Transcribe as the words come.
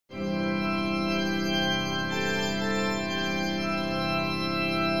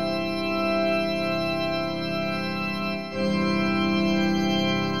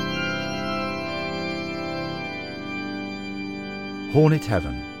Hornet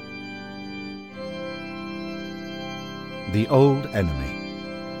Heaven. The Old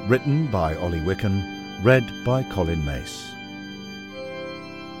Enemy. Written by Ollie Wickham. Read by Colin Mace.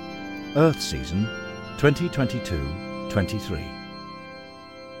 Earth Season 2022-23.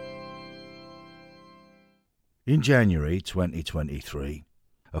 In January 2023,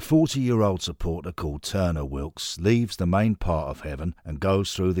 a 40-year-old supporter called Turner Wilkes leaves the main part of Heaven and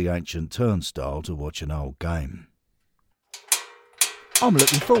goes through the ancient turnstile to watch an old game. I'm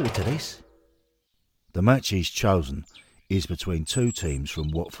looking forward to this. The match he's chosen is between two teams from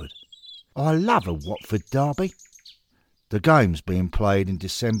Watford. I love a Watford derby. The game's being played in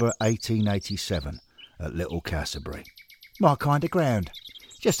December 1887 at Little Castleberry. My kind of ground.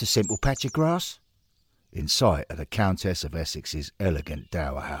 Just a simple patch of grass. In sight of the Countess of Essex's elegant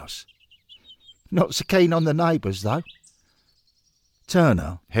dower house. Not so keen on the neighbours, though.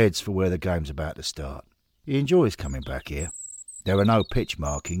 Turner heads for where the game's about to start. He enjoys coming back here. There are no pitch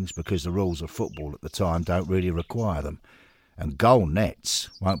markings because the rules of football at the time don't really require them, and goal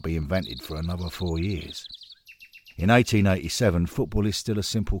nets won't be invented for another 4 years. In 1887, football is still a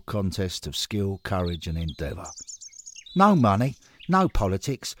simple contest of skill, courage and endeavour. No money, no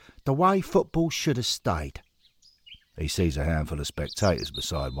politics, the way football should have stayed. He sees a handful of spectators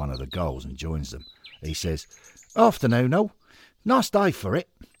beside one of the goals and joins them. He says, "Afternoon all. Nice day for it.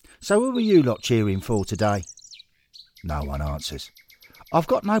 So who are you lot cheering for today?" No one answers. "I've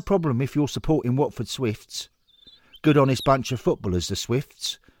got no problem if you're supporting Watford Swifts. Good honest bunch of footballers, the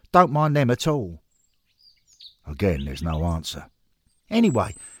Swifts. Don't mind them at all." Again, there's no answer.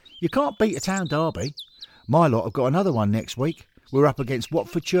 "Anyway, you can't beat a town derby. My lot have got another one next week. We're up against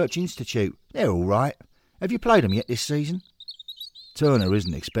Watford Church Institute. They're all right. Have you played them yet this season?" Turner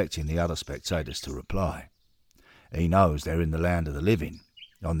isn't expecting the other spectators to reply. He knows they're in the land of the living,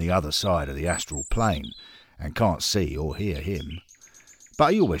 on the other side of the astral plane, and can't see or hear him.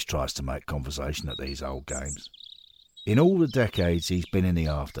 But he always tries to make conversation at these old games. In all the decades he's been in the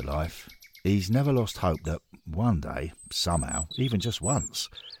afterlife, he's never lost hope that one day, somehow, even just once,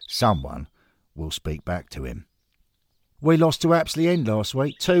 someone will speak back to him. "We lost to Apsley End last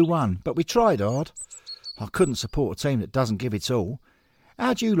week, 2-1, but we tried hard. I couldn't support a team that doesn't give its all.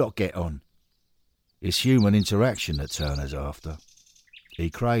 How'd you lot get on?" It's human interaction that Turner's after.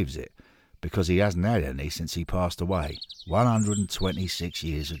 He craves it because he hasn't had any since he passed away 126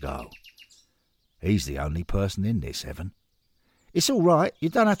 years ago. He's the only person in this heaven. "It's all right, you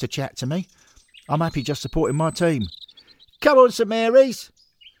don't have to chat to me. I'm happy just supporting my team. Come on, St Mary's!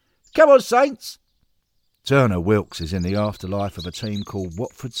 Come on, Saints!" Turner Wilkes is in the afterlife of a team called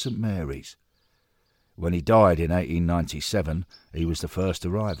Watford St Mary's. When he died in 1897, he was the first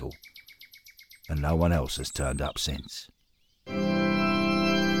arrival, and no one else has turned up since.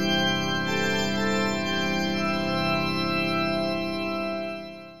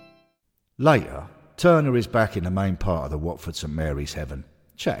 Later, Turner is back in the main part of the Watford St Mary's Heaven,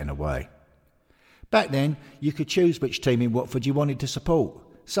 chatting away. "Back then, you could choose which team in Watford you wanted to support.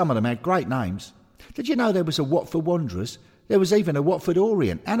 Some of them had great names. Did you know there was a Watford Wanderers? There was even a Watford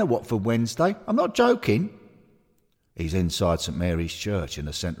Orient and a Watford Wednesday. I'm not joking." He's inside St Mary's Church in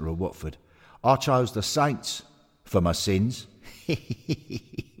the centre of Watford. "I chose the Saints for my sins."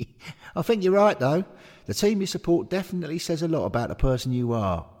 "I think you're right, though. The team you support definitely says a lot about the person you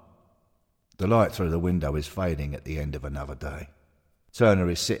are." The light through the window is fading at the end of another day. Turner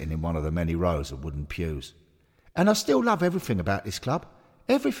is sitting in one of the many rows of wooden pews. "And I still love everything about this club.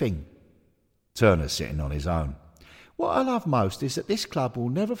 Everything." Turner's sitting on his own. "What I love most is that this club will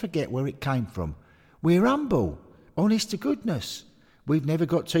never forget where it came from. We're humble, honest to goodness. We've never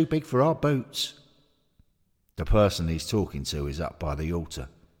got too big for our boots." The person he's talking to is up by the altar.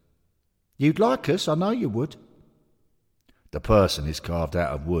 "You'd like us, I know you would." The person is carved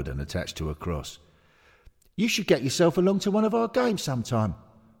out of wood and attached to a cross. "You should get yourself along to one of our games sometime."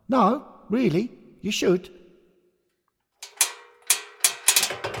 "No, really, you should."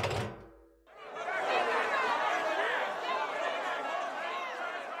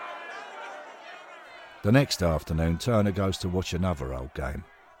 The next afternoon, Turner goes to watch another old game.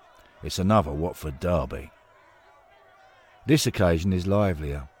 It's another Watford derby. This occasion is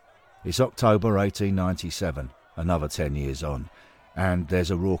livelier. It's October 1897, another 10 years on, and there's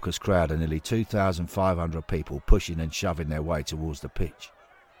a raucous crowd of nearly 2,500 people pushing and shoving their way towards the pitch.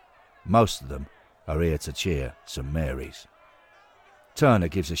 Most of them are here to cheer St Mary's. Turner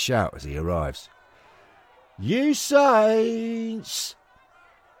gives a shout as he arrives. "You Saints!"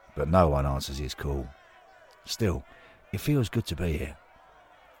 But no one answers his call. Still, it feels good to be here.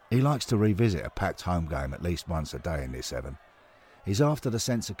 He likes to revisit a packed home game at least once a day in this heaven. He's after the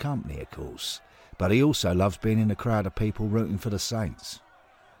sense of company, of course, But he also loves being in a crowd of people rooting for the Saints.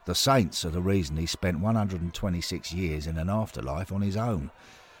 The Saints are the reason he spent 126 years in an afterlife on his own,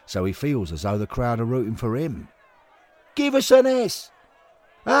 so he feels as though the crowd are rooting for him. Give us an S!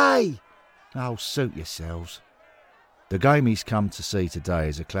 Hey! Oh, suit yourselves. The game he's come to see today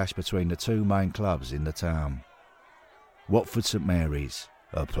is a clash between the two main clubs in the town. Watford St Mary's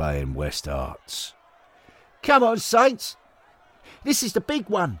are playing West Hearts. Come on, Saints! This is the big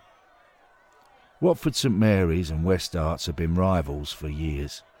one! Watford St Mary's and West Hearts have been rivals for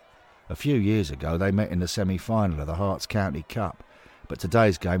years. A few years ago they met in the semi-final of the Hearts County Cup, but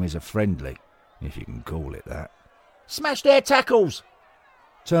today's game is a friendly, if you can call it that. Smash their tackles!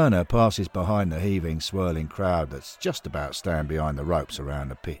 Turner passes behind the heaving, swirling crowd that's just about stand behind the ropes around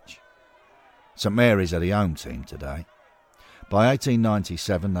the pitch. St Mary's are the home team today. By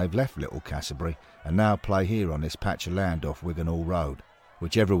 1897 they've left Little Castleberry and now play here on this patch of land off Wigan Hall Road,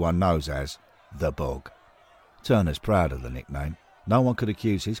 which everyone knows as The Bog. Turner's proud of the nickname. No one could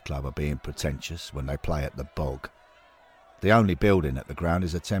accuse his club of being pretentious when they play at The Bog. The only building at the ground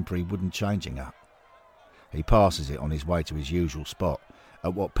is a temporary wooden changing up. He passes it on his way to his usual spot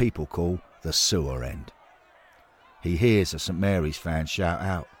at what people call the sewer end. He hears a St Mary's fan shout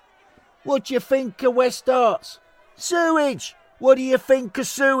out, "What do you think of West Hearts? Sewage! What do you think of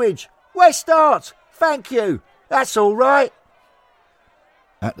sewage? West Hearts! Thank you! That's all right!"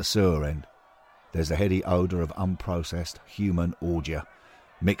 At the sewer end, there's a heady odour of unprocessed human ordure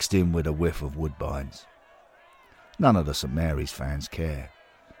mixed in with a whiff of woodbines. None of the St Mary's fans care.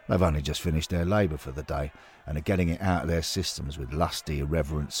 They've only just finished their labour for the day and are getting it out of their systems with lusty,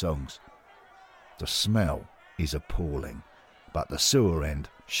 irreverent songs. The smell is appalling, but the sewer end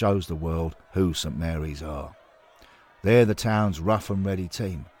shows the world who St Mary's are. They're the town's rough and ready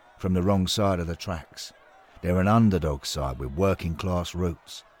team from the wrong side of the tracks. They're an underdog side with working class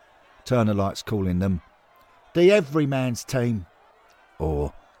roots. Turner likes calling them the everyman's team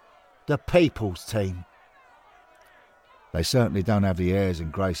or the people's team. They certainly don't have the airs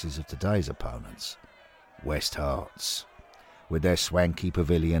and graces of today's opponents, West Hearts, with their swanky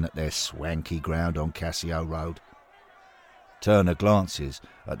pavilion at their swanky ground on Cassio Road. Turner glances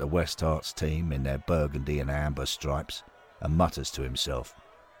at the West Hearts team in their burgundy and amber stripes and mutters to himself,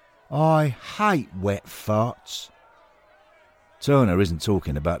 "I hate wet farts." Turner isn't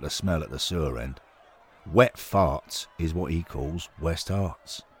talking about the smell at the sewer end. Wet farts is what he calls West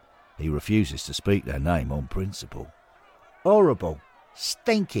Hearts. He refuses to speak their name on principle. Horrible,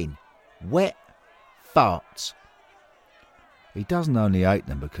 stinking, wet farts. He doesn't only hate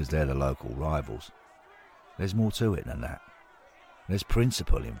them because they're the local rivals. There's more to it than that. There's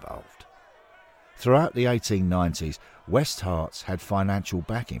principle involved. Throughout the 1890s, West Hearts had financial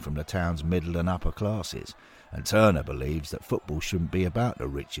backing from the town's middle and upper classes, and Turner believes that football shouldn't be about the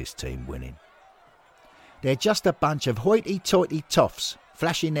richest team winning. They're just a bunch of hoity-toity toffs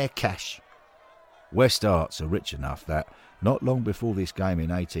flashing their cash. West Hearts are rich enough that, not long before this game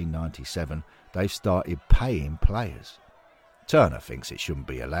in 1897, they've started paying players. Turner thinks it shouldn't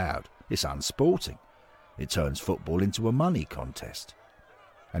be allowed. It's unsporting. It turns football into a money contest.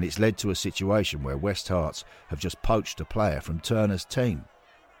 And it's led to a situation where West Hearts have just poached a player from Turner's team.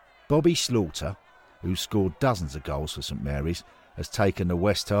 Bobby Slaughter, who scored dozens of goals for St Mary's, has taken the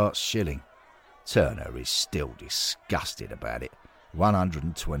West Hearts shilling. Turner is still disgusted about it,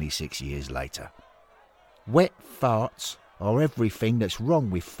 126 years later. Wet farts are everything that's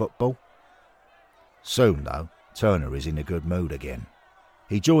wrong with football. Soon, though, Turner is in a good mood again.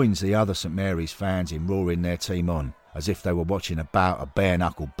 He joins the other St Mary's fans in roaring their team on, as if they were watching a bout of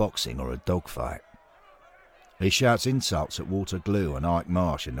bare-knuckle boxing or a dogfight. He shouts insults at Walter Glue and Ike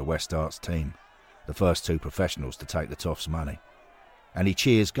Marsh in the West Hearts team, the first two professionals to take the Toffs' money. And he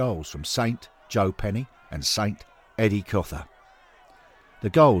cheers goals from Saint Joe Penny and Saint Eddie Cother. The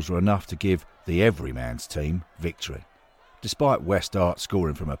goals were enough to give the everyman's team victory, despite West Hearts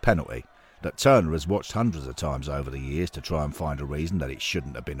scoring from a penalty that Turner has watched hundreds of times over the years to try and find a reason that it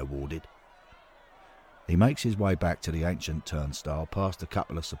shouldn't have been awarded. He makes his way back to the ancient turnstile past a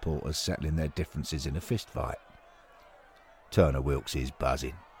couple of supporters settling their differences in a fist fight. Turner Wilkes is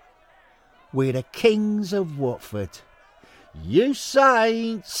buzzing. "We're the kings of Watford. You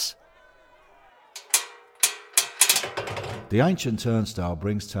Saints!" The ancient turnstile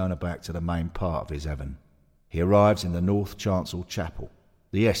brings Turner back to the main part of his heaven. He arrives in the North Chancel Chapel,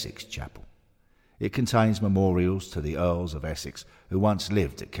 the Essex Chapel. It contains memorials to the Earls of Essex who once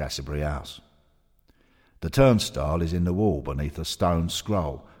lived at Castleberry House. The turnstile is in the wall beneath a stone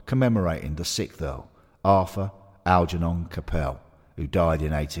scroll commemorating the 6th Earl, Arthur Algernon Capel, who died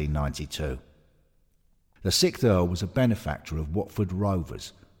in 1892. The 6th Earl was a benefactor of Watford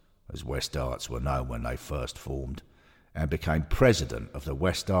Rovers, as West Arts were known when they first formed, and became president of the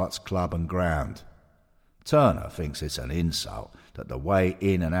West Arts Club and Ground. Turner thinks it's an insult that the way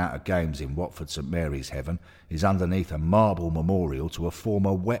in and out of games in Watford St Mary's Heaven is underneath a marble memorial to a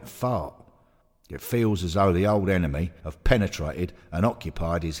former wet fart. It feels as though the old enemy have penetrated and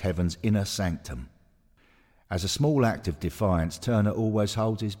occupied his heaven's inner sanctum. As a small act of defiance, Turner always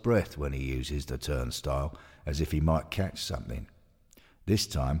holds his breath when he uses the turnstile, as if he might catch something. This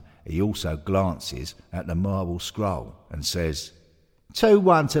time he also glances at the marble scroll and says,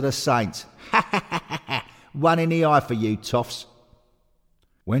 2-1 to the Saints. Ha ha ha ha. One in the eye for you, toffs.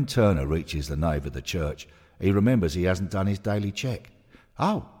 When Turner reaches the nave of the church, he remembers he hasn't done his daily check.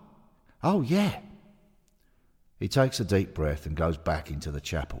 Oh, yeah. He takes a deep breath and goes back into the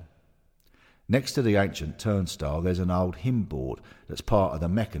chapel. Next to the ancient turnstile, there's an old hymn board that's part of the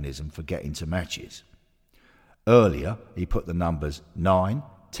mechanism for getting to matches. Earlier, he put the numbers 9,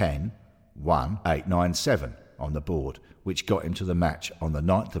 10, 1, 8, 9, 7 on the board, which got him to the match on the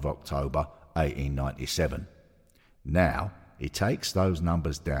 9th of October, 1897. Now, he takes those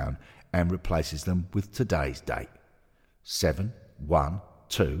numbers down and replaces them with today's date,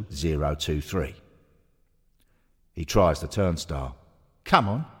 7-1-2-0-2-3. He tries the turnstile. Come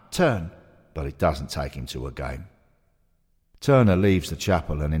on, turn. But it doesn't take him to a game. Turner leaves the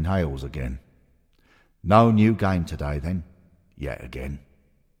chapel and inhales again. No new game today, then. Yet again.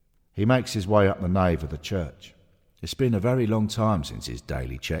 He makes his way up the nave of the church. It's been a very long time since his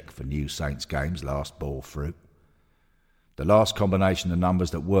daily check for new Saints games last bore fruit. The last combination of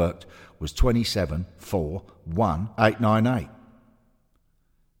numbers that worked was 27-4-1-898.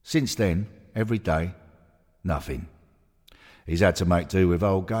 Since then, every day, nothing. He's had to make do with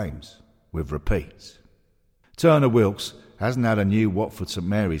old games, with repeats. Turner Wilkes hasn't had a new Watford St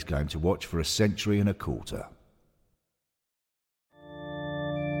Mary's game to watch for a century and a quarter.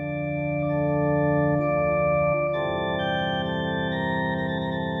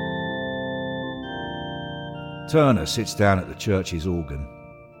 Turner sits down at the church's organ.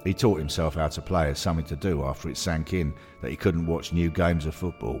 He taught himself how to play as something to do after it sank in that he couldn't watch new games of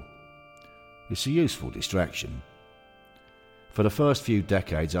football. It's a useful distraction. For the first few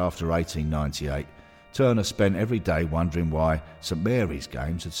decades after 1898, Turner spent every day wondering why St Mary's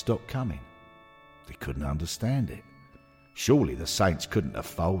games had stopped coming. He couldn't understand it. Surely the Saints couldn't have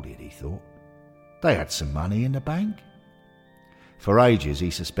folded, he thought. They had some money in the bank. For ages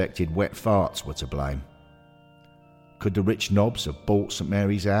he suspected wet farts were to blame. Could the rich knobs have bought St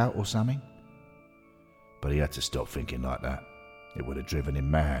Mary's out or something? But he had to stop thinking like that. It would have driven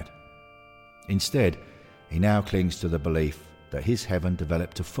him mad. Instead, he now clings to the belief that his heaven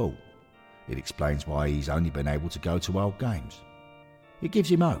developed a fault. It explains why he's only been able to go to old games. It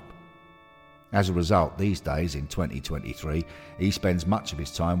gives him hope. As a result, these days in 2023, he spends much of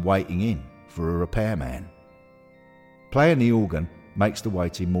his time waiting in for a repairman. Playing the organ makes the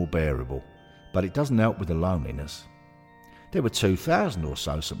waiting more bearable, but it doesn't help with the loneliness. There were 2,000 or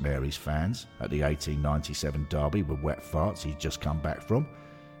so St Mary's fans at the 1897 derby with wet farts he'd just come back from,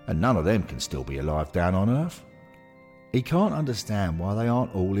 and none of them can still be alive down on earth. He can't understand why they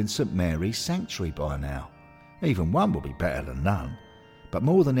aren't all in St Mary's sanctuary by now. Even one would be better than none. But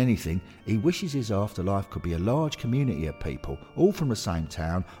more than anything, he wishes his afterlife could be a large community of people, all from the same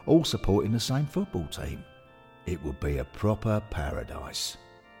town, all supporting the same football team. It would be a proper paradise.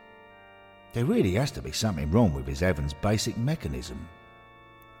 There really has to be something wrong with his heaven's basic mechanism.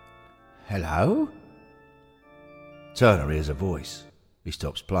 Hello? Turner hears a voice. He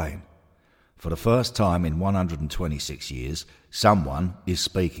stops playing. For the first time in 126 years, someone is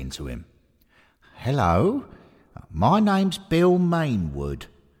speaking to him. Hello? My name's Bill Mainwood.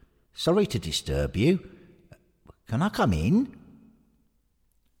 Sorry to disturb you. Can I come in?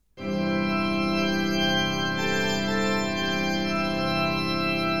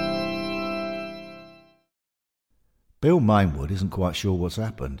 Bill Mainwood isn't quite sure what's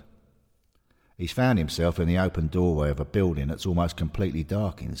happened. He's found himself in the open doorway of a building that's almost completely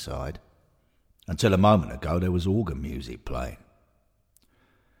dark inside. Until a moment ago there was organ music playing.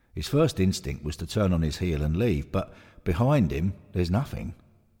 His first instinct was to turn on his heel and leave, but behind him there's nothing.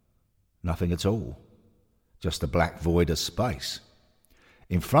 Nothing at all. Just a black void of space.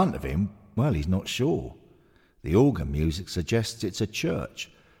 In front of him, well, he's not sure. The organ music suggests it's a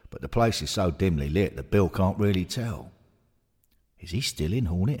church, but the place is so dimly lit that Bill can't really tell. Is he still in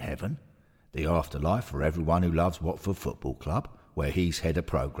Hornet Heaven? The afterlife for everyone who loves Watford Football Club, where he's head of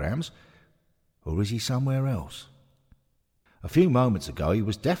programmes? Or is he somewhere else? A few moments ago he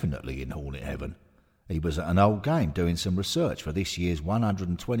was definitely in Hornet Heaven. He was at an old game doing some research for this year's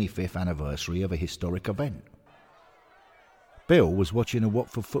 125th anniversary of a historic event. Bill was watching a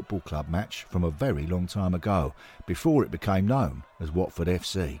Watford Football Club match from a very long time ago, before it became known as Watford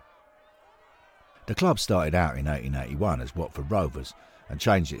FC. The club started out in 1881 as Watford Rovers and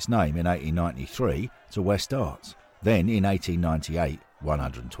changed its name in 1893 to West Arts. Then in 1898,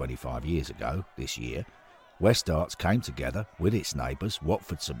 125 years ago this year, West Arts came together with its neighbours,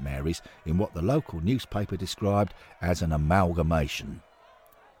 Watford St Mary's, in what the local newspaper described as an amalgamation.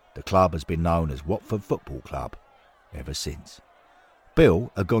 The club has been known as Watford Football Club ever since. Bill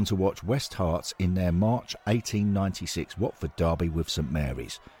had gone to watch West Arts in their March 1896 Watford derby with St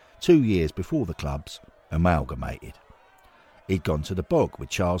Mary's, 2 years before the clubs amalgamated. He'd gone to the Bog with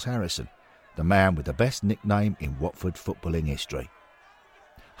Charles Harrison, the man with the best nickname in Watford footballing history.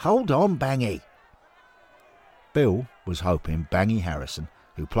 "Hold on, Bangy!" Bill was hoping Bangy Harrison,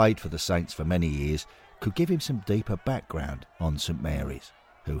 who played for the Saints for many years, could give him some deeper background on St Mary's,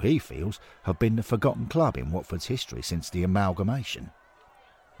 who he feels have been the forgotten club in Watford's history since the amalgamation.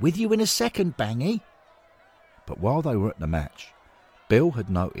 "With you in a second, Bangy." But while they were at the match, Bill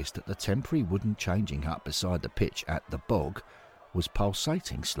had noticed that the temporary wooden changing hut beside the pitch at the Bog was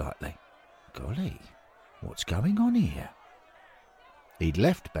pulsating slightly. Golly, what's going on here? He'd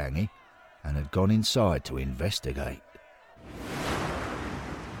left Bangy and had gone inside to investigate.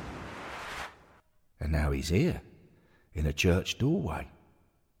 And now he's here, in a church doorway.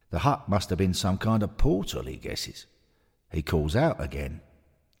 The hut must have been some kind of portal, he guesses. He calls out again.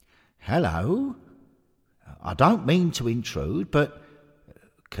 "Hello? I don't mean to intrude, but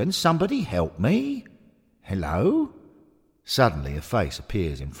can somebody help me? Hello?" Suddenly a face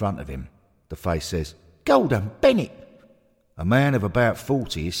appears in front of him. The face says, "Golden Bennett!" A man of about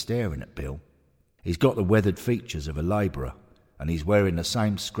 40 is staring at Bill. He's got the weathered features of a labourer, and he's wearing the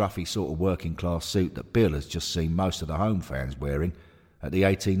same scruffy sort of working-class suit that Bill has just seen most of the home fans wearing at the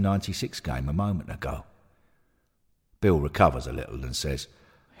 1896 game a moment ago. Bill recovers a little and says,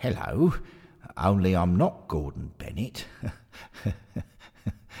 "Hello, only I'm not Gordon Bennett.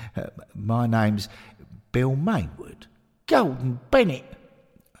 My name's Bill Mainwood." "Golden Bennett!"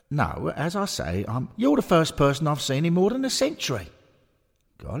 "No, as I say, you're the first person I've seen in more than a century."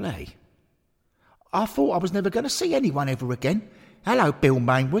 "Golly, I thought I was never going to see anyone ever again. Hello, Bill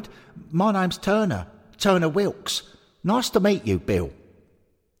Mainwood. My name's Turner Wilkes. Nice to meet you, Bill."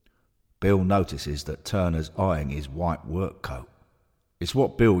 Bill notices that Turner's eyeing his white work coat. It's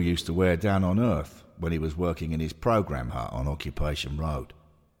what Bill used to wear down on Earth when he was working in his programme hut on Occupation Road.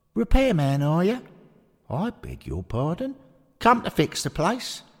 "Repairman, are you?" "I beg your pardon?" "Come to fix the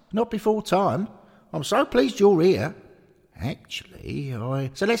place? Not before time. I'm so pleased you're here." "Actually,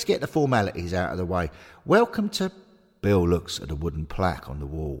 So let's get the formalities out of the way. Welcome to..." Bill looks at a wooden plaque on the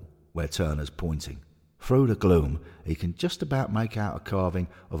wall where Turner's pointing. Through the gloom, he can just about make out a carving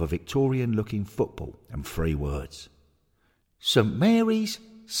of a Victorian-looking football and 3 words. "St Mary's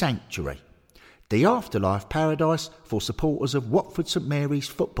Sanctuary. The afterlife paradise for supporters of Watford St Mary's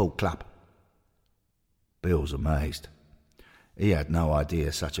Football Club." Bill's amazed. He had no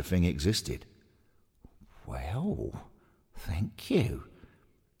idea such a thing existed. "Well, thank you.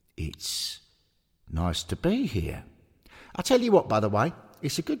 It's nice to be here. I tell you what, by the way,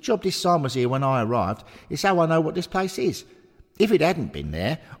 it's a good job this sign was here when I arrived. It's how I know what this place is. If it hadn't been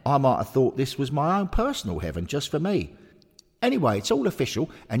there, I might have thought this was my own personal heaven just for me. Anyway, it's all official,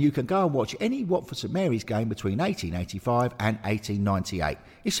 and you can go and watch any Watford St Mary's game between 1885 and 1898.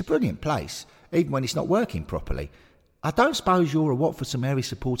 It's a brilliant place, even when it's not working properly. I don't suppose you're a Watford St Mary's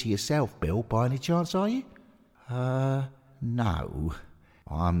supporter yourself, Bill, by any chance, are you?" No,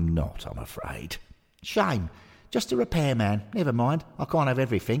 I'm not, I'm afraid." "Shame. Just a repairman. Never mind, I can't have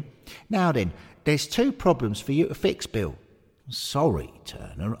everything. Now then, there's 2 problems for you to fix, Bill." "Sorry,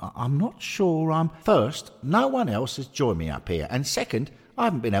 Turner, I'm not sure First, no one else has joined me up here, and second, I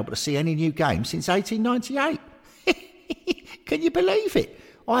haven't been able to see any new games since 1898. Can you believe it?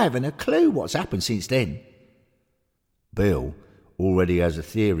 I haven't a clue what's happened since then." Bill already has a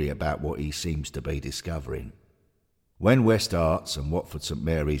theory about what he seems to be discovering. When West Arts and Watford St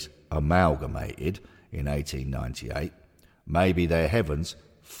Mary's amalgamated in 1898, maybe their heavens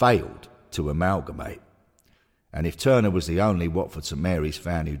failed to amalgamate. And if Turner was the only Watford St Mary's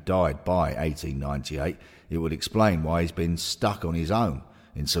fan who died by 1898, it would explain why he's been stuck on his own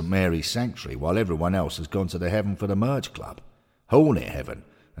in St Mary's Sanctuary while everyone else has gone to the Heaven for the Merge Club. Hornet Heaven,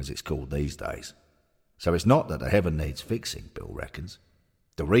 as it's called these days. So it's not that the heaven needs fixing, Bill reckons.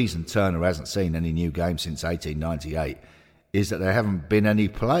 The reason Turner hasn't seen any new games since 1898 is that there haven't been any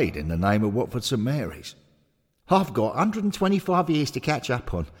played in the name of Watford St Mary's. "I've got 125 years to catch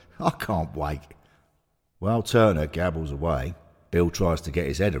up on. I can't wait." While Turner gabbles away, Bill tries to get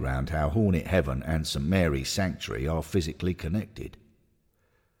his head around how Hornet Heaven and St Mary's Sanctuary are physically connected.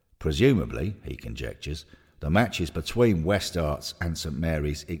 Presumably, he conjectures, the matches between West Arts and St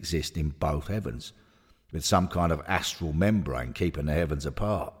Mary's exist in both heavens, with some kind of astral membrane keeping the heavens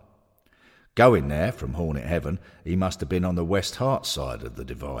apart. Going there from Hornet Heaven, he must have been on the West Hart side of the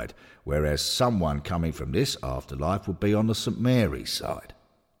divide, whereas someone coming from this afterlife would be on the St Mary's side.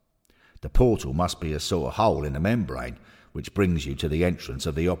 The portal must be a sort of hole in the membrane, which brings you to the entrance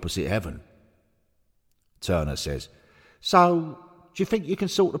of the opposite heaven. Turner says, "So, do you think you can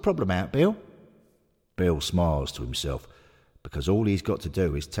sort the problem out, Bill?" Bill smiles to himself, because all he's got to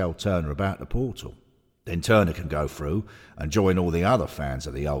do is tell Turner about the portal. Then Turner can go through and join all the other fans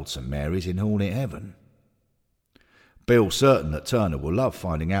of the old St Mary's in Hornet Heaven. Bill's certain that Turner will love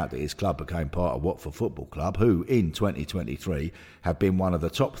finding out that his club became part of Watford Football Club, who, in 2023, have been one of the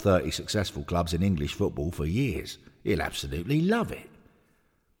top 30 successful clubs in English football for years. He'll absolutely love it.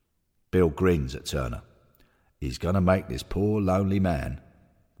 Bill grins at Turner. He's going to make this poor, lonely man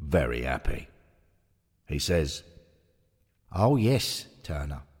very happy. He says, "Oh yes,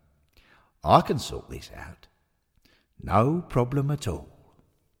 Turner. I can sort this out. No problem at all."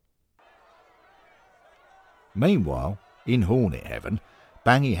 Meanwhile, in Hornet Heaven,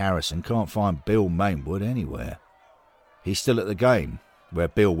 Bangy Harrison can't find Bill Mainwood anywhere. He's still at the game where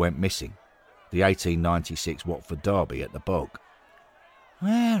Bill went missing, the 1896 Watford derby at the Bog.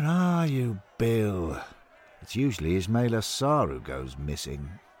 "Where are you, Bill?" It's usually Ismail Assar who goes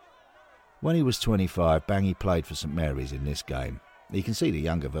missing. When he was 25, Bangy played for St Mary's in this game. He can see the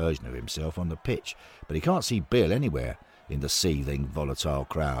younger version of himself on the pitch, but he can't see Bill anywhere in the seething, volatile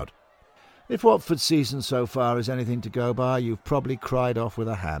crowd. If Watford's season so far is anything to go by, you've probably cried off with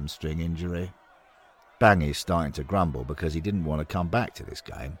a hamstring injury. Bangy's starting to grumble because he didn't want to come back to this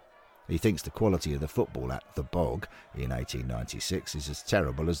game. He thinks the quality of the football at the Bog in 1896 is as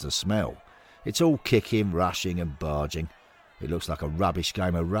terrible as the smell. It's all kicking, rushing and barging. It looks like a rubbish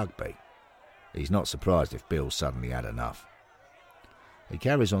game of rugby. He's not surprised if Bill suddenly had enough. He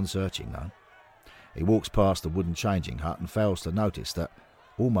carries on searching, though. He walks past the wooden changing hut and fails to notice that,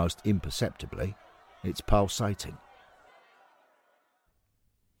 almost imperceptibly, it's pulsating.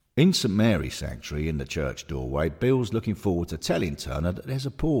 In St Mary's Sanctuary, in the church doorway, Bill's looking forward to telling Turner that there's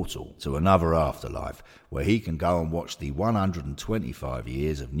a portal to another afterlife where he can go and watch the 125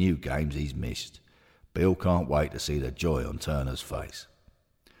 years of new games he's missed. Bill can't wait to see the joy on Turner's face.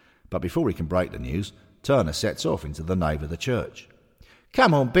 But before he can break the news, Turner sets off into the nave of the church.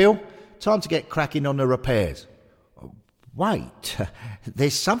 "Come on, Bill. Time to get cracking on the repairs." "Wait,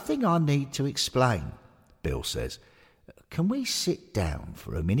 there's something I need to explain," Bill says. "Can we sit down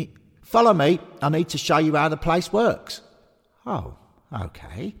for a minute?" "Follow me. I need to show you how the place works." "Oh,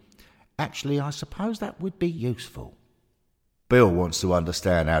 OK. Actually, I suppose that would be useful." Bill wants to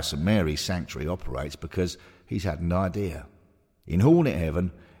understand how St Mary's Sanctuary operates because he's had an idea. In Hornet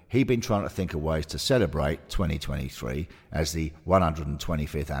Heaven, he'd been trying to think of ways to celebrate 2023 as the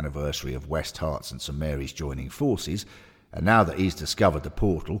 125th anniversary of West Harts and St Mary's joining forces, and now that he's discovered the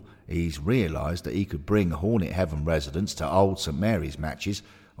portal, he's realised that he could bring Hornet Heaven residents to old St Mary's matches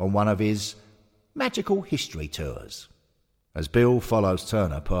on one of his magical history tours. As Bill follows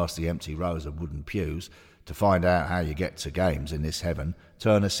Turner past the empty rows of wooden pews to find out how you get to games in this heaven,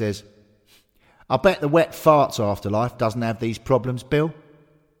 Turner says, "I bet the wet farts afterlife doesn't have these problems, Bill."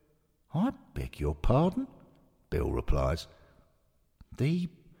 "I beg your pardon?" Bill replies. "The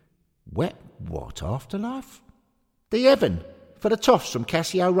wet what afterlife?" "The heaven for the toffs from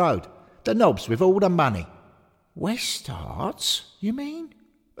Cassio Road. The knobs with all the money." "West Arts, you mean?"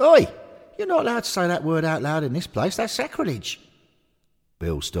 "Oi! You're not allowed to say that word out loud in this place. That's sacrilege."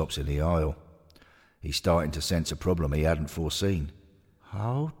 Bill stops in the aisle. He's starting to sense a problem he hadn't foreseen.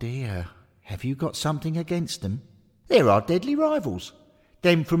 "Oh dear. Have you got something against them?" "They're our deadly rivals.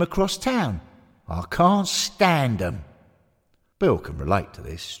 Them from across town. I can't stand them." Bill can relate to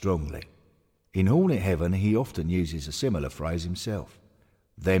this strongly. In Hornet Heaven, he often uses a similar phrase himself,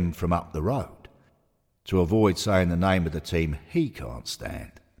 "them from up the road," to avoid saying the name of the team he can't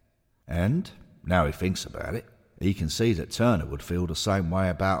stand. And, now he thinks about it, he can see that Turner would feel the same way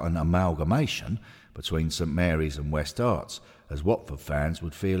about an amalgamation between St Mary's and West Arts as Watford fans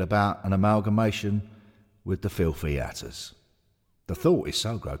would feel about an amalgamation with the Filthy Hatters. The thought is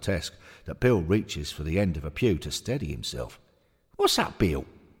so grotesque that Bill reaches for the end of a pew to steady himself. "What's up, Bill?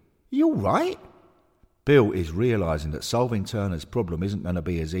 You all right?" Bill is realising that solving Turner's problem isn't going to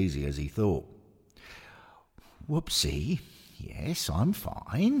be as easy as he thought. "Whoopsie. Yes, I'm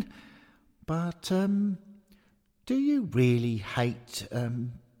fine. But, do you really hate,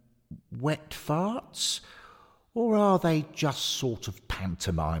 wet farts? Or are they just sort of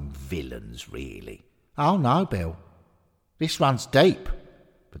pantomime villains, really? Oh no, Bill. This runs deep.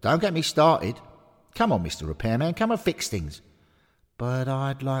 But don't get me started. Come on, Mr. Repairman, come and fix things. But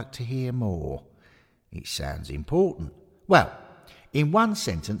I'd like to hear more. It sounds important. Well, in one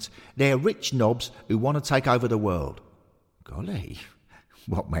sentence, they're rich knobs who want to take over the world. Golly,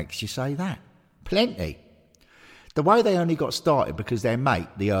 what makes you say that? Plenty. The way they only got started because their mate,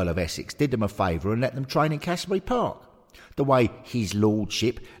 the Earl of Essex, did them a favour and let them train in Casbury Park. The way his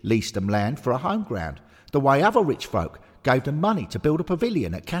lordship leased them land for a home ground. The way other rich folk gave them money to build a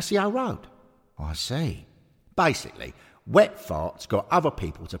pavilion at Cassio Road. I see. Basically, wet farts got other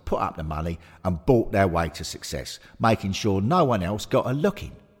people to put up the money and bought their way to success, making sure no one else got a look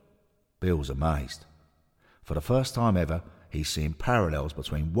in. Bill's amazed. For the first time ever, he's seen parallels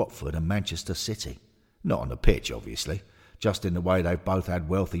between Watford and Manchester City. Not on the pitch, obviously, just in the way they've both had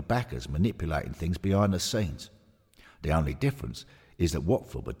wealthy backers manipulating things behind the scenes. The only difference is that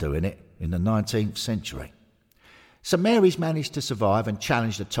Watford were doing it in the 19th century. St Mary's managed to survive and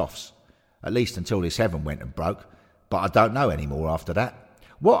challenge the Toffs, at least until this heaven went and broke, but I don't know any more after that.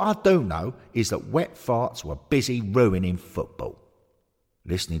 What I do know is that wet farts were busy ruining football.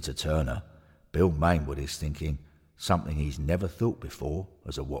 Listening to Turner, Bill Mainwood is thinking something he's never thought before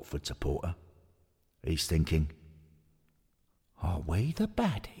as a Watford supporter. He's thinking, are we the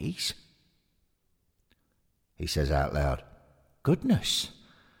baddies? He says out loud, goodness.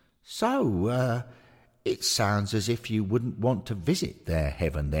 So, it sounds as if you wouldn't want to visit their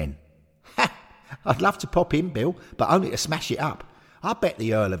heaven then. Ha! I'd love to pop in, Bill, but only to smash it up. I bet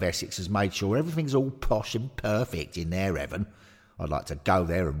the Earl of Essex has made sure everything's all posh and perfect in their heaven. I'd like to go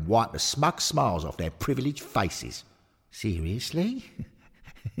there and wipe the smug smiles off their privileged faces. Seriously?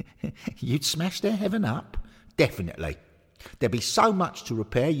 You'd smash their heaven up? Definitely. There'd be so much to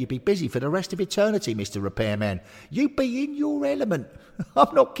repair you'd be busy for the rest of eternity, Mr. Repairman. You'd be in your element.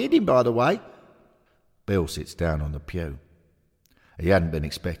 I'm not kidding, by the way. Bill sits down on the pew. He hadn't been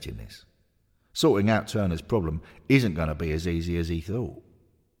expecting this. Sorting out Turner's problem isn't going to be as easy as he thought.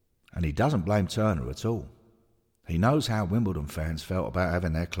 And he doesn't blame Turner at all. He knows how Wimbledon fans felt about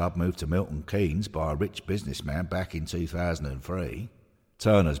having their club moved to Milton Keynes by a rich businessman back in 2003.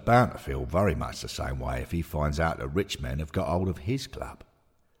 Turner's bound to feel very much the same way if he finds out that rich men have got hold of his club.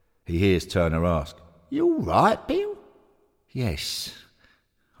 He hears Turner ask, "You all right, Bill?" "Yes,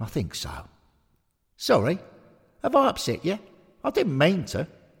 I think so." "Sorry, have I upset you? I didn't mean to.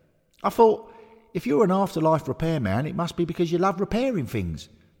 I thought, if you're an afterlife repairman, it must be because you love repairing things.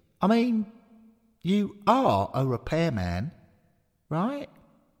 I mean, you are a repairman, right?"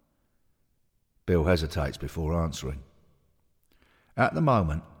 Bill hesitates before answering. At the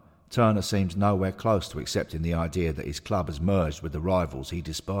moment, Turner seems nowhere close to accepting the idea that his club has merged with the rivals he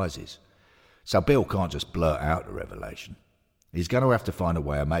despises. So Bill can't just blurt out the revelation. He's going to have to find a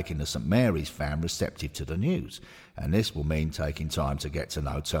way of making the St Mary's fan receptive to the news, and this will mean taking time to get to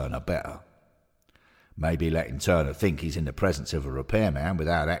know Turner better. Maybe letting Turner think he's in the presence of a repairman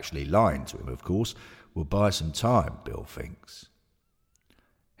without actually lying to him, of course, will buy some time, Bill thinks.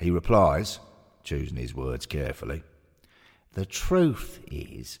 He replies, choosing his words carefully, "The truth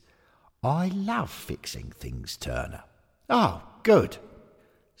is, I love fixing things, Turner." "Oh, good.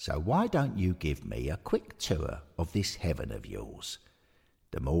 So why don't you give me a quick tour of this heaven of yours?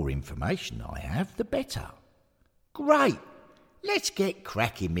 The more information I have, the better." "Great. Let's get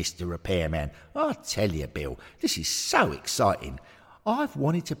cracking, Mr. Repairman. I tell you, Bill, this is so exciting. I've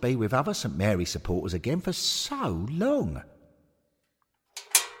wanted to be with other St Mary supporters again for so long."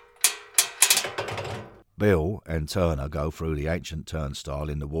 Bill and Turner go through the ancient turnstile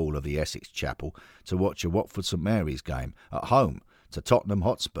in the wall of the Essex Chapel to watch a Watford St Mary's game at home to Tottenham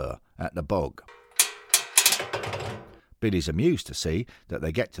Hotspur at the Bog. Billy's amused to see that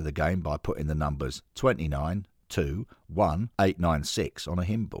they get to the game by putting the numbers 29, 2, 1, 896 on a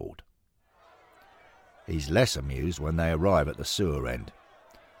hymn board. He's less amused when they arrive at the sewer end.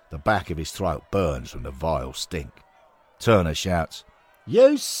 The back of his throat burns from the vile stink. Turner shouts,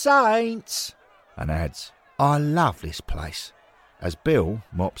 "You saints!" and adds, "I love this place," as Bill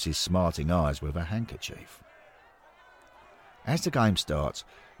mops his smarting eyes with a handkerchief. As the game starts,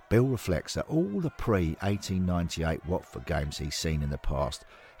 Bill reflects that all the pre-1898 Watford games he's seen in the past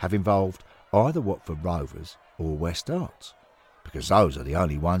have involved either Watford Rovers or West Arts, because those are the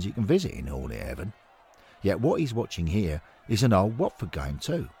only ones you can visit in Hornet Heaven. Yet what he's watching here is an old Watford game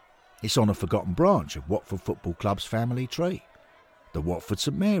too. It's on a forgotten branch of Watford Football Club's family tree, the Watford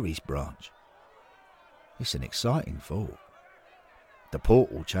St Mary's branch. It's an exciting thought. The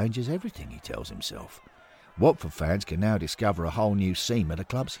portal changes everything, he tells himself. Watford fans can now discover a whole new seam of the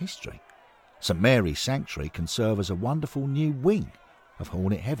club's history. St Mary's Sanctuary can serve as a wonderful new wing of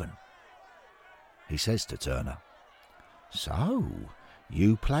Hornet Heaven. He says to Turner, "So,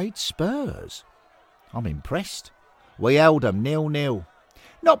 you played Spurs? I'm impressed. We held 'em 0-0.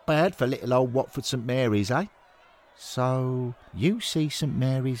 Not bad for little old Watford St Mary's, eh?" "So, you see St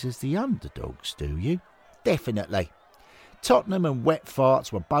Mary's as the underdogs, do you?" "Definitely. Tottenham and Wet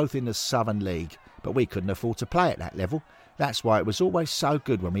Farts were both in the Southern League, but we couldn't afford to play at that level. That's why it was always so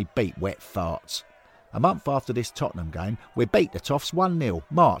good when we beat Wet Farts. A month after this Tottenham game, we beat the Toffs 1-0,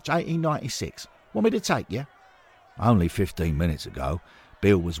 March 1896. Want me to take you?" Only 15 minutes ago,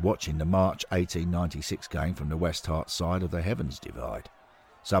 Bill was watching the March 1896 game from the West Hart side of the Heavens Divide.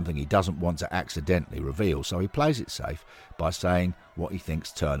 Something he doesn't want to accidentally reveal, so he plays it safe by saying what he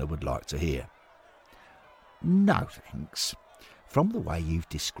thinks Turner would like to hear. "No, thanks. From the way you've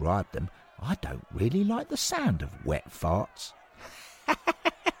described them, I don't really like the sound of Wet Farts."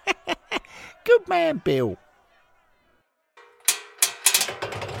 "Good man, Bill."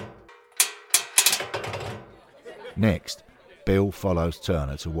 Next, Bill follows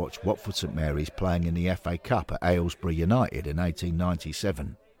Turner to watch Watford St Mary's playing in the FA Cup at Aylesbury United in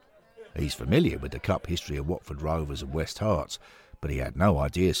 1897. He's familiar with the cup history of Watford Rovers and West Harts, but he had no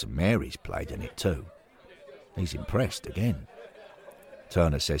idea St Mary's played in it too. He's impressed again.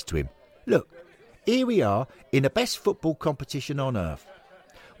 Turner says to him, "Look, here we are in the best football competition on earth.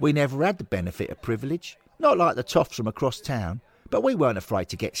 We never had the benefit of privilege, not like the toffs from across town, but we weren't afraid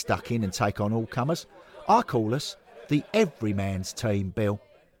to get stuck in and take on all comers. I call us the everyman's team, Bill."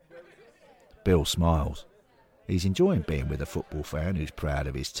 Bill smiles. He's enjoying being with a football fan who's proud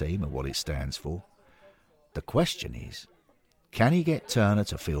of his team and what it stands for. The question is, can he get Turner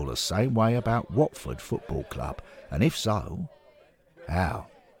to feel the same way about Watford Football Club? And if so, how?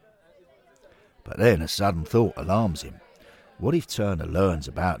 But then a sudden thought alarms him. What if Turner learns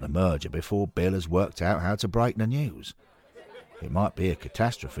about the merger before Bill has worked out how to break the news? It might be a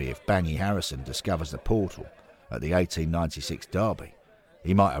catastrophe if Bangy Harrison discovers the portal at the 1896 derby.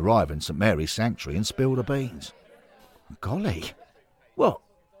 He might arrive in St Mary's Sanctuary and spill the beans. "Golly! What?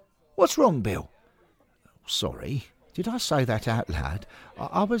 What's wrong, Bill?" "Sorry, did I say that out loud?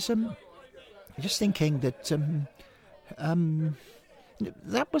 I was just thinking that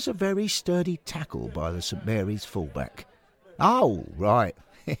that was a very sturdy tackle by the St Mary's fullback." "Oh, right.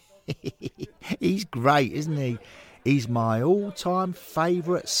 He's great, isn't he? He's my all-time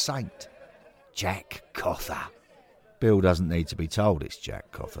favourite saint, Jack Cother." Bill doesn't need to be told it's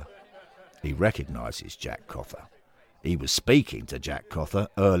Jack Cother. He recognises Jack Cother. He was speaking to Jack Cother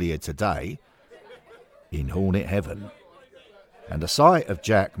earlier today in Hornet Heaven. And the sight of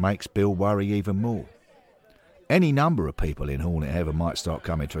Jack makes Bill worry even more. Any number of people in Hornet Heaven might start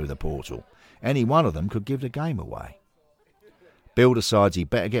coming through the portal. Any one of them could give the game away. Bill decides he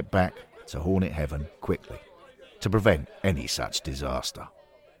better get back to Hornet Heaven quickly to prevent any such disaster.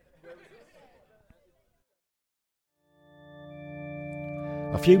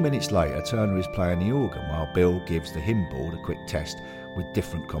 A few minutes later, Turner is playing the organ while Bill gives the hymn board a quick test with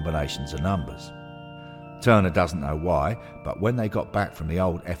different combinations of numbers. Turner doesn't know why, but when they got back from the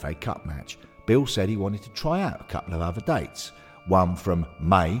old FA Cup match, Bill said he wanted to try out a couple of other dates, one from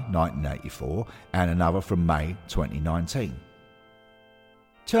May 1984 and another from May 2019.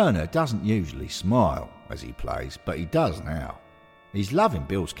 Turner doesn't usually smile as he plays, but he does now. He's loving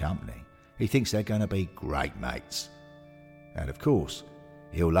Bill's company. He thinks they're going to be great mates. And of course,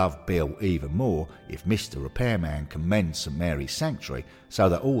 he'll love Bill even more if Mr. Repairman can mend St Mary's Sanctuary so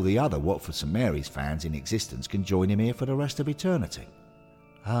that all the other Watford St Mary's fans in existence can join him here for the rest of eternity.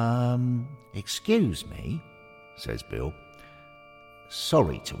 Excuse me, says Bill.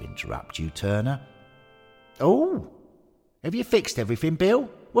 Sorry to interrupt you, Turner. Oh, have you fixed everything, Bill?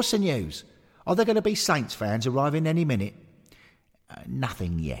 What's the news? Are there going to be Saints fans arriving any minute?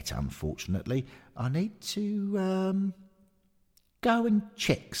 Nothing yet, unfortunately. I need to, go and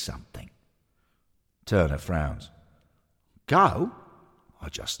check something. Turner frowns. Go? I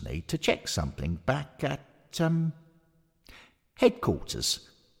just need to check something back at, headquarters.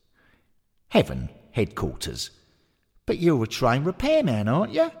 Heaven headquarters. But you're a trained repairman,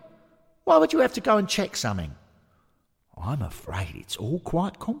 aren't you? Why would you have to go and check something? I'm afraid it's all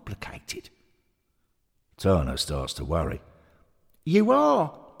quite complicated. Turner starts to worry. You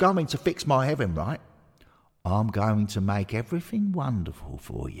are going to fix my heaven, right? I'm going to make everything wonderful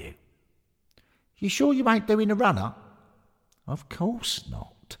for you. You sure you ain't doing a runner? Of course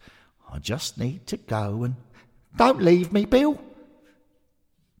not. I just need to go and... Don't leave me, Bill.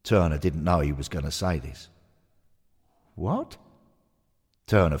 Turner didn't know he was going to say this. What?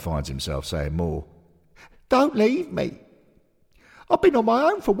 Turner finds himself saying more. Don't leave me. I've been on my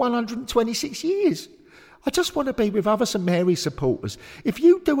own for 126 years. I just want to be with other St Mary's supporters. If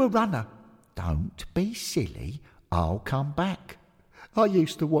you do a runner, don't be silly, I'll come back. I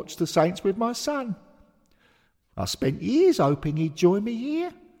used to watch the Saints with my son. I spent years hoping he'd join me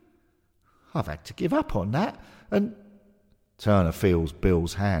here. I've had to give up on that, and... Turner feels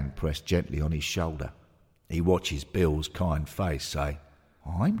Bill's hand pressed gently on his shoulder. He watches Bill's kind face say,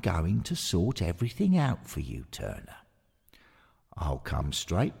 I'm going to sort everything out for you, Turner. I'll come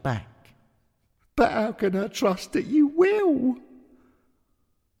straight back. But how can I trust that you will?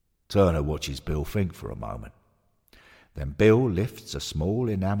 Turner watches Bill think for a moment. Then Bill lifts a small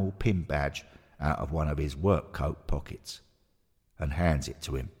enamel pin badge out of one of his work coat pockets and hands it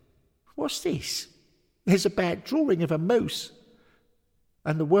to him. What's this? There's a bad drawing of a moose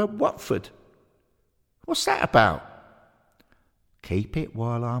and the word Watford. What's that about? Keep it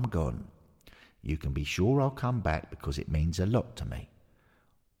while I'm gone. You can be sure I'll come back because it means a lot to me.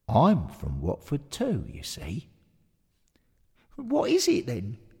 I'm from Watford too, you see. What is it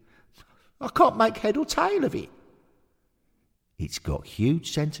then? I can't make head or tail of it. It's got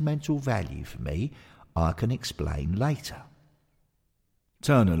huge sentimental value for me. I can explain later.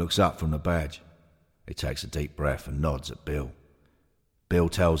 Turner looks up from the badge. He takes a deep breath and nods at Bill. Bill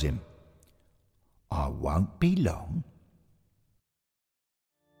tells him, I won't be long.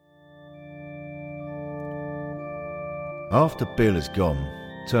 After Bill is gone,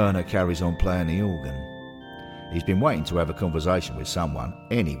 Turner carries on playing the organ. He's been waiting to have a conversation with someone,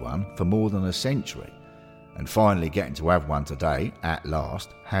 anyone, for more than a century, and finally getting to have one today, at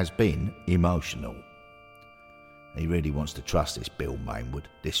last, has been emotional. He really wants to trust this Bill Mainwood,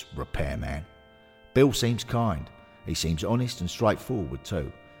 this repairman. Bill seems kind. He seems honest and straightforward too.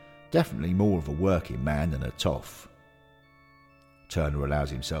 Definitely more of a working man than a toff. Turner allows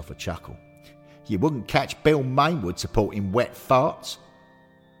himself a chuckle. You wouldn't catch Bill Mainwood supporting wet farts.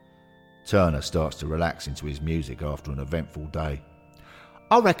 Turner starts to relax into his music after an eventful day.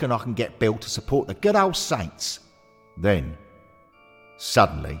 I reckon I can get Bill to support the good old Saints. Then,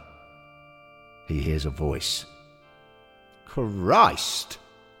 suddenly, he hears a voice. Christ!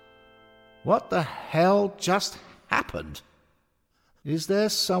 What the hell just happened? Is there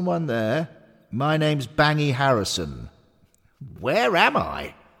someone there? My name's Bangy Harrison. Where am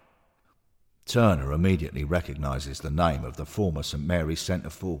I? Turner immediately recognises the name of the former St Mary's centre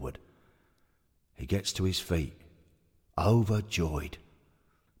forward. He gets to his feet, overjoyed.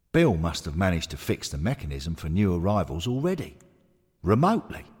 Bill must have managed to fix the mechanism for new arrivals already,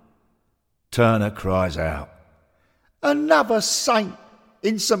 remotely. Turner cries out, Another saint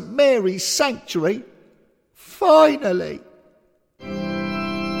in St Mary's sanctuary? Finally!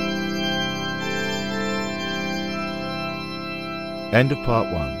 End of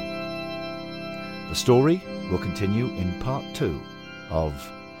part 1. The story will continue in part 2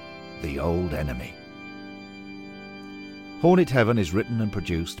 of The Old Enemy. Hornet Heaven is written and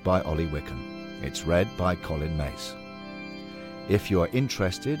produced by Ollie Wickham. It's read by Colin Mace. If you are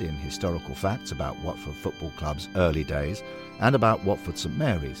interested in historical facts about Watford Football Club's early days and about Watford St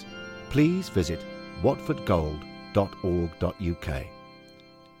Mary's, please visit watfordgold.org.uk.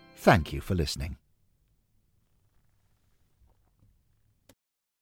 Thank you for listening.